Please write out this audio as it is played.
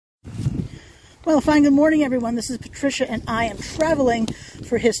Well, fine. Good morning, everyone. This is Patricia, and I am traveling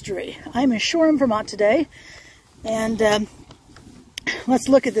for history. I'm in Shoreham, Vermont today, and let's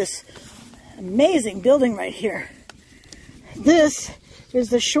look at this amazing building right here. This is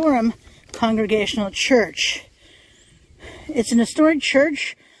the Shoreham Congregational Church. It's an historic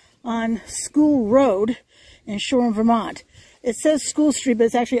church on School Road in Shoreham, Vermont. It says School Street, but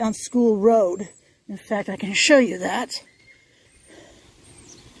it's actually on School Road. In fact, I can show you that.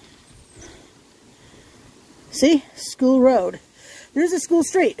 See? School Road. There's a school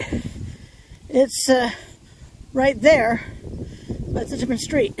street. It's right there, but it's a different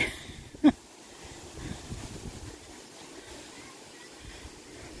street.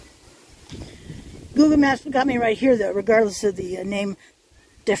 Google Maps got me right here, though, regardless of the name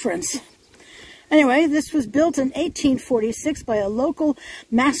difference. Anyway, this was built in 1846 by a local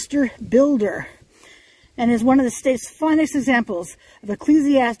master builder, and is one of the state's finest examples of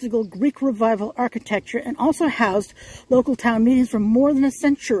ecclesiastical Greek Revival architecture, and also housed local town meetings for more than a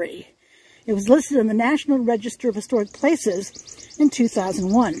century. It was listed on the National Register of Historic Places in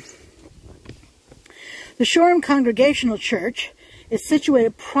 2001. The Shoreham Congregational Church is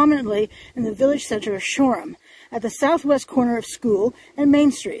situated prominently in the village center of Shoreham, at the southwest corner of School and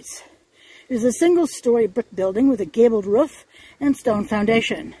Main Streets. It is a single-story brick building with a gabled roof and stone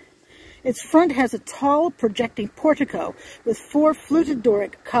foundation. Its front has a tall, projecting portico with 4 fluted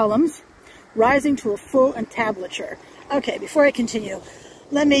Doric columns rising to a full entablature. Okay, before I continue,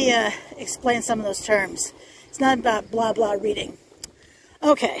 let me explain some of those terms. It's not about blah blah reading.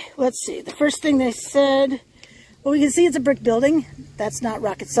 Okay, let's see. The first thing they said, well, we can see it's a brick building. That's not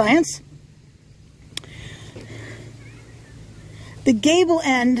rocket science. The gable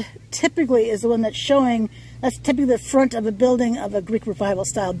end typically is the one that's showing. That's typically the front of a building of a Greek Revival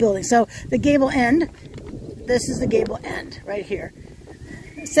style building. So the gable end, this is the gable end right here.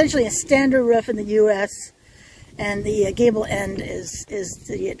 Essentially a standard roof in the U.S. and the gable end is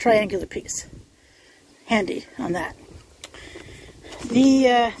the triangular piece. Handy on that.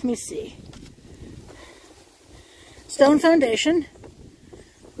 Let me see. Stone foundation.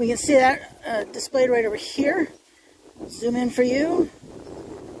 We can see that displayed right over here. Zoom in for you.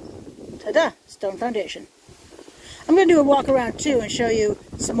 Ta-da! Stone foundation. I'm going to do a walk around too and show you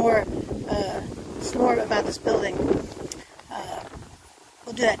some more about this building.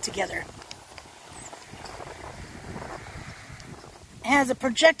 We'll do that together. It has a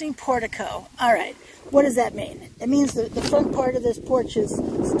projecting portico. All right, what does that mean? It means that the front part of this porch is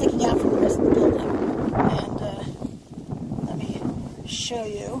sticking out from the rest of the building. And let me show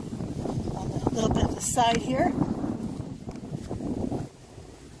you on a little bit of the side here.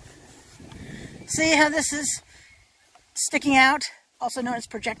 See how this is sticking out, also known as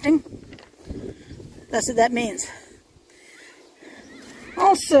projecting? That's what that means.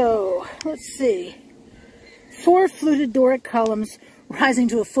 Also, let's see. 4 fluted Doric columns rising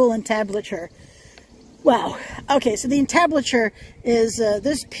to a full entablature. Wow. Okay, so the entablature is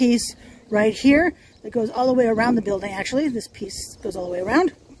this piece right here that goes all the way around the building, actually. This piece goes all the way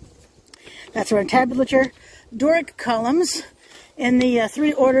around. That's our entablature. Doric columns in the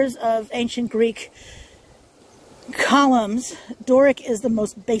 3 orders of ancient Greek columns. Doric is the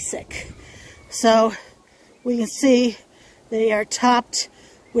most basic. So we can see they are topped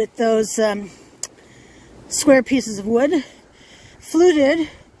with those square pieces of wood. Fluted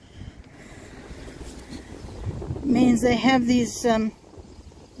means they have these,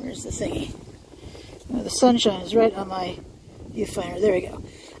 where's the thingy? Oh, the sunshine is right on my viewfinder. There we go.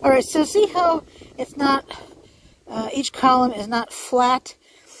 Alright, so see how it's not, each column is not flat.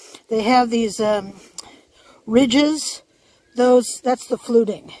 They have these ridges. That's the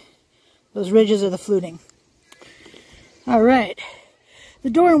fluting. Those ridges are the fluting. Alright. The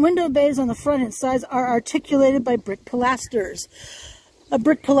door and window bays on the front and sides are articulated by brick pilasters. A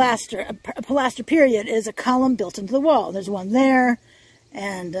brick pilaster, a pilaster period, is a column built into the wall. There's one there,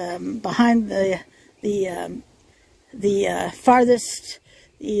 and behind the farthest,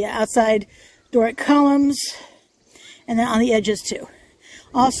 the outside Doric columns, and then on the edges too.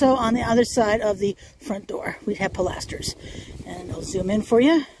 Also on the other side of the front door, we'd have pilasters. And I'll zoom in for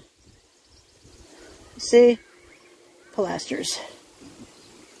you. See? Pilasters.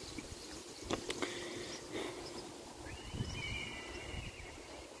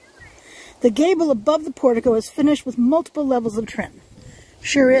 The gable above the portico is finished with multiple levels of trim.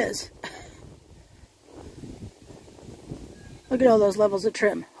 Sure is. Look at all those levels of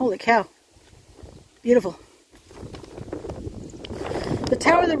trim. Holy cow. Beautiful. The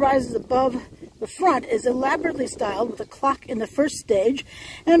tower that rises above the front is elaborately styled with a clock in the first stage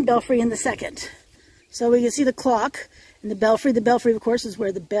and a belfry in the second. So we can see the clock and the belfry. The belfry, of course, is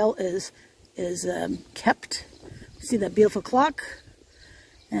where the bell is is kept. See that beautiful clock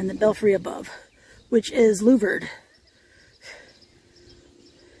and the belfry above, which is louvered.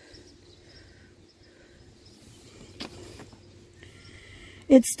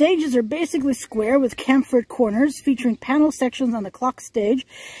 Its stages are basically square with chamfered corners featuring panel sections on the clock stage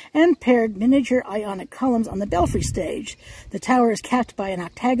and paired miniature Ionic columns on the belfry stage. The tower is capped by an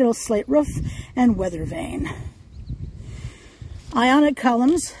octagonal slate roof and weathervane. Ionic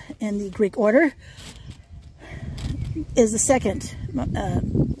columns, in the Greek order, is the second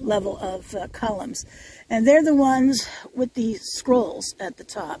level of columns. And they're the ones with the scrolls at the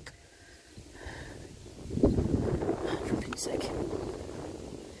top. For Pete's sake.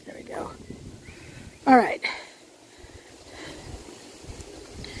 There we go. All right.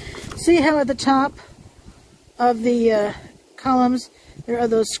 See how at the top of the columns there are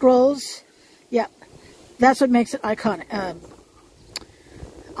those scrolls? Yep. That's what makes it iconic.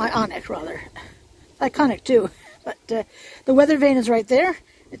 Ionic, rather. Iconic, too. But the weather vane is right there.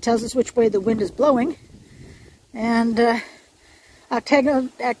 It tells us which way the wind is blowing. And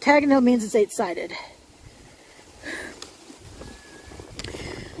octagonal means it's eight-sided.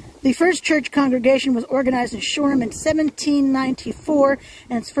 The first church congregation was organized in Shoreham in 1794,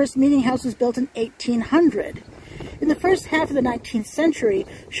 and its first meeting house was built in 1800. In the first half of the 19th century,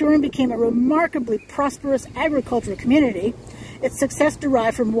 Shoreham became a remarkably prosperous agricultural community. Its success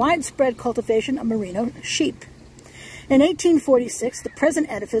derived from widespread cultivation of merino sheep. In 1846, the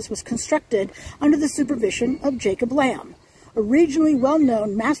present edifice was constructed under the supervision of Jacob Lamb, a regionally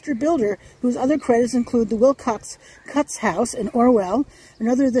well-known master builder whose other credits include the Wilcox Cutts House in Orwell,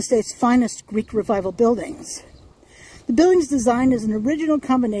 another of the state's finest Greek Revival buildings. The building's design is an original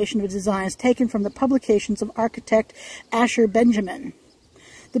combination of designs taken from the publications of architect Asher Benjamin.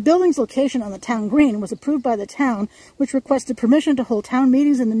 The building's location on the town green was approved by the town, which requested permission to hold town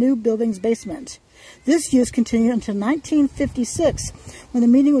meetings in the new building's basement. This use continued until 1956, when the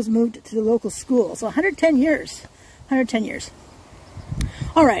meeting was moved to the local school. So 110 years. 110 years.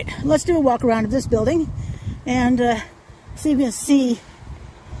 All right, let's do a walk around of this building and see if we can see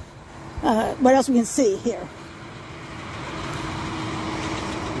what else we can see here.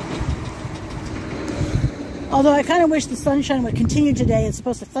 Although I kind of wish the sunshine would continue today. It's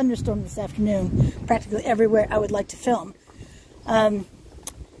supposed to thunderstorm this afternoon practically everywhere I would like to film.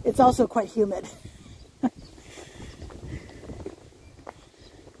 It's also quite humid.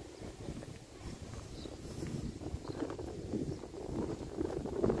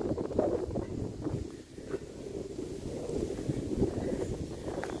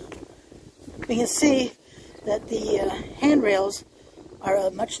 We can see that the handrails are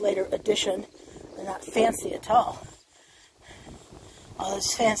a much later addition. They're not fancy at all. All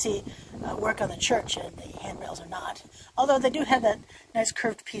this fancy work on the church, and the handrails are not. Although they do have that nice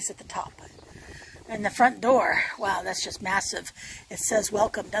curved piece at the top. And the front door, wow, that's just massive. It says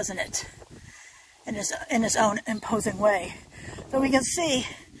welcome, doesn't it? In its own imposing way. So we can see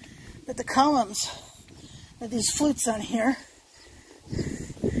that the columns, that these flutes on here,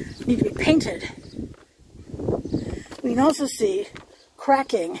 need to be painted. We can also see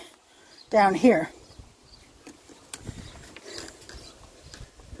cracking down here.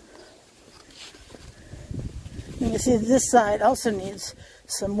 You can see this side also needs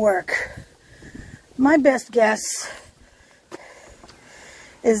some work. My best guess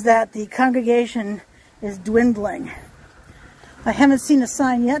is that the congregation is dwindling. I haven't seen a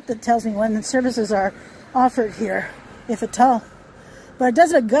sign yet that tells me when the services are offered here, if at all. But it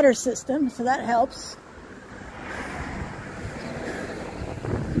does have a gutter system, so that helps.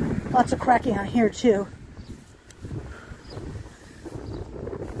 Lots of cracking on here too.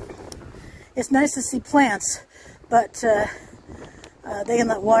 It's nice to see plants, but they can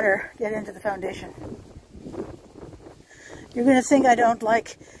let water get into the foundation. You're going to think I don't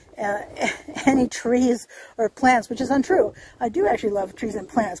like any trees or plants, which is untrue. I do actually love trees and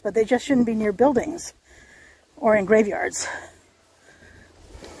plants, but they just shouldn't be near buildings or in graveyards.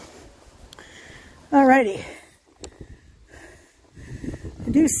 Alrighty. I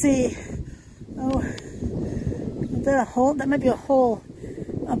do see, oh, is that a hole? That might be a hole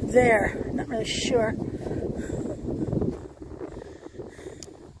up there. Not really sure.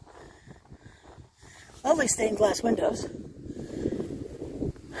 Lovely stained glass windows.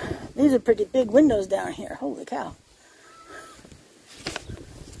 These are pretty big windows down here. Holy cow.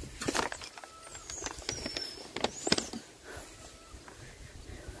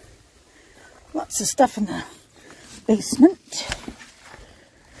 Lots of stuff in the basement.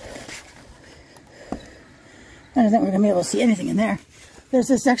 I don't think we're going to be able to see anything in there. There's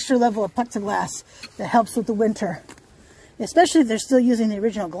this extra level of plexiglass that helps with the winter. Especially if they're still using the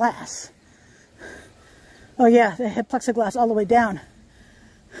original glass. Oh yeah, they had plexiglass all the way down.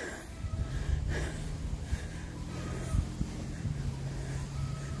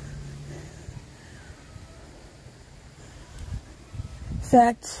 In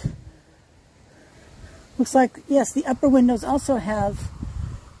fact, looks like, yes, the upper windows also have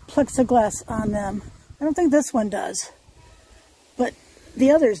plexiglass on them. I don't think this one does, but the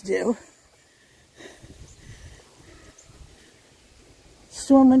others do.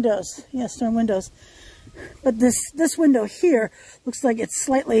 Storm windows, yeah, storm windows. But this window here looks like it's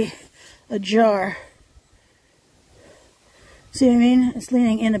slightly ajar. See what I mean? It's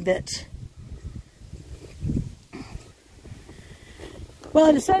leaning in a bit. Well,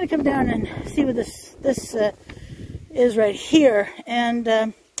 I decided to come down and see what this is right here, and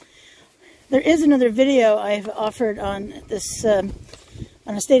there is another video I've offered on this on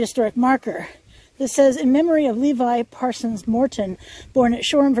a state historic marker. This says, in memory of Levi Parsons Morton, born at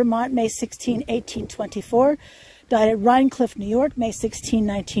Shoreham, Vermont, May 16, 1824, died at Rhinecliff, New York, May 16,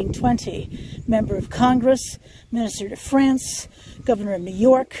 1920. Member of Congress, Minister to France, Governor of New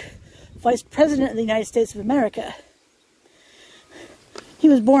York, Vice President of the United States of America. He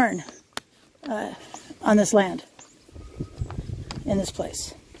was born on this land, in this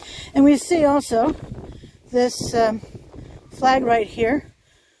place. And we see also this flag right here,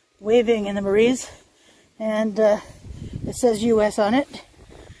 waving in the breeze, and it says U.S. on it.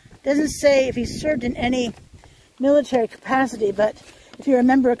 Doesn't say if he served in any military capacity, but if you're a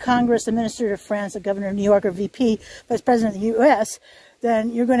member of Congress, a minister to France, a governor of New York, or VP, vice president of the U.S.,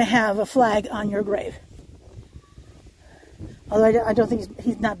 then you're going to have a flag on your grave. Although I don't think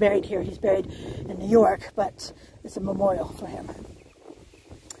he's not buried here. He's buried in New York, but it's a memorial for him.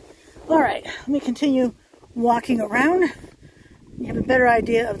 All right, let me continue walking around. You have a better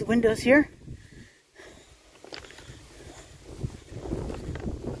idea of the windows here.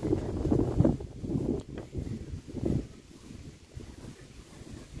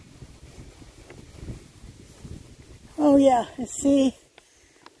 Oh yeah, I see.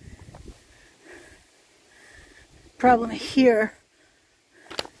 Problem here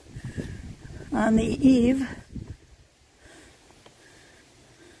on the eave.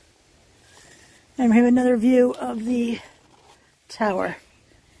 And we have another view of the tower,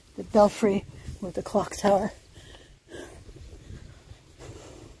 the belfry with the clock tower.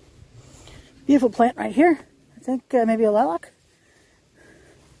 Beautiful plant right here. I think maybe a lilac.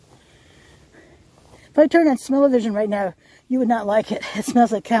 If I turned on smell-o-vision right now, you would not like it. It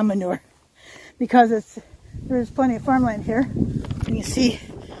smells like cow manure because there's plenty of farmland here. You can see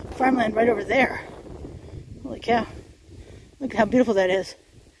farmland right over there. Holy cow. Look how beautiful that is.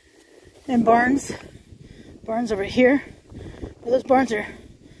 And barns. Barns over here. Well, those barns are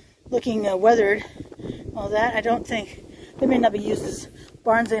looking weathered. All that, I don't think, they may not be used as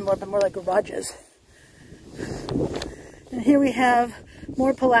barns anymore, but more like garages. And here we have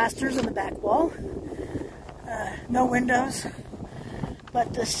more pilasters on the back wall. No windows.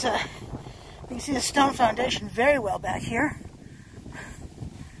 But this, you can see the stone foundation very well back here.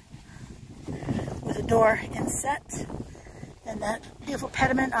 With a door inset. And that beautiful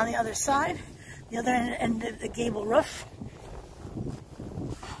pediment on the other side. The other end of the gable roof.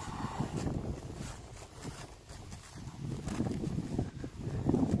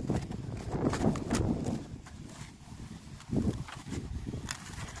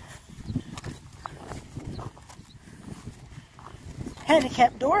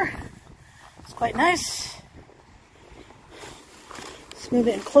 Handicap door. It's quite nice. Let's move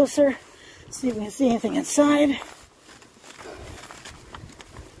in closer. See if we can see anything inside.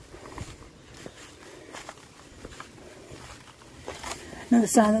 Another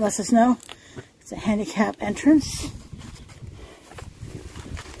sign that lets us know it's a handicap entrance.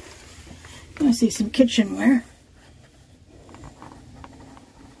 I see some kitchenware.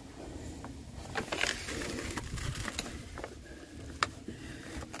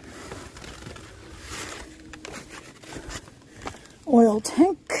 Oil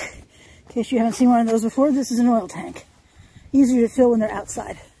tank. In case you haven't seen one of those before, this is an oil tank. Easier to fill when they're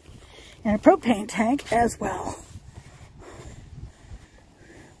outside. And a propane tank as well.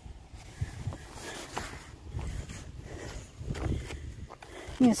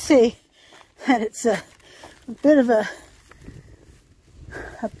 You can see that it's a bit of a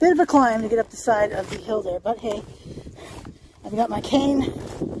climb to get up the side of the hill there, but hey, I've got my cane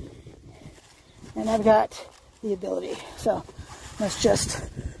and I've got the ability, so let's just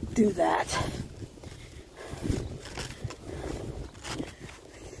do that.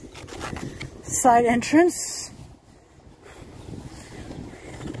 Side entrance.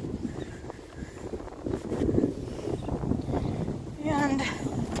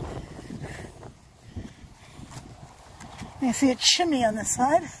 You can see a chimney on this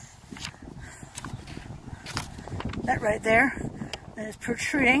side. That right there, that is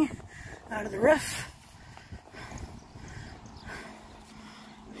protruding out of the roof.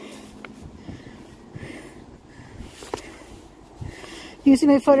 You can see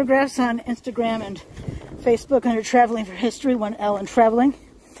my photographs on Instagram and Facebook under Traveling for History, 1L in Traveling.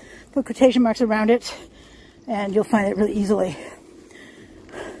 Put quotation marks around it, and you'll find it really easily.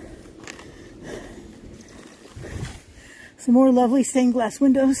 Some more lovely stained glass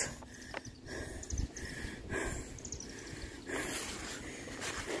windows.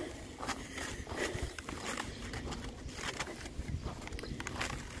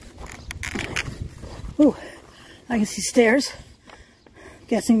 Oh, I can see stairs.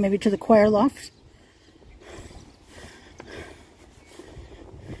 Guessing maybe to the choir loft.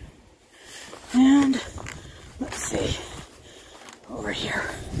 And let's see, over here.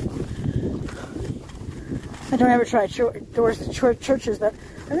 I don't ever try doors to churches, but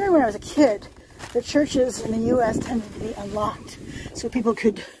I remember when I was a kid, the churches in the U.S. tended to be unlocked, so people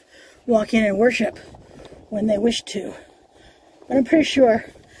could walk in and worship when they wished to. But I'm pretty sure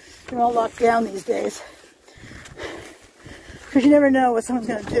they're all locked down these days, because you never know what someone's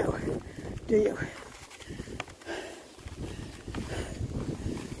going to do you?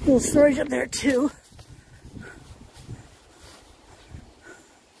 Little storage up there too.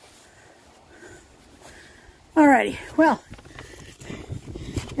 Alrighty, well,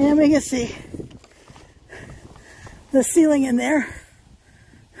 and we can see the ceiling in there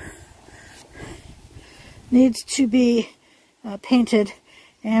needs to be painted,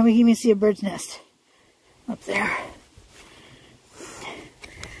 and we can even see a bird's nest up there.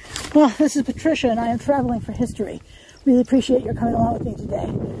 Well, this is Patricia, and I am Traveling for History. Really appreciate your coming along with me today,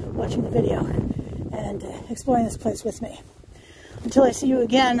 watching the video, and exploring this place with me. Until I see you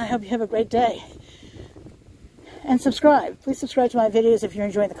again, I hope you have a great day. And subscribe. Please subscribe to my videos if you're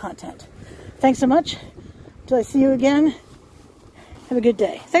enjoying the content. Thanks so much. Until I see you again, have a good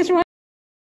day. Thanks for watching.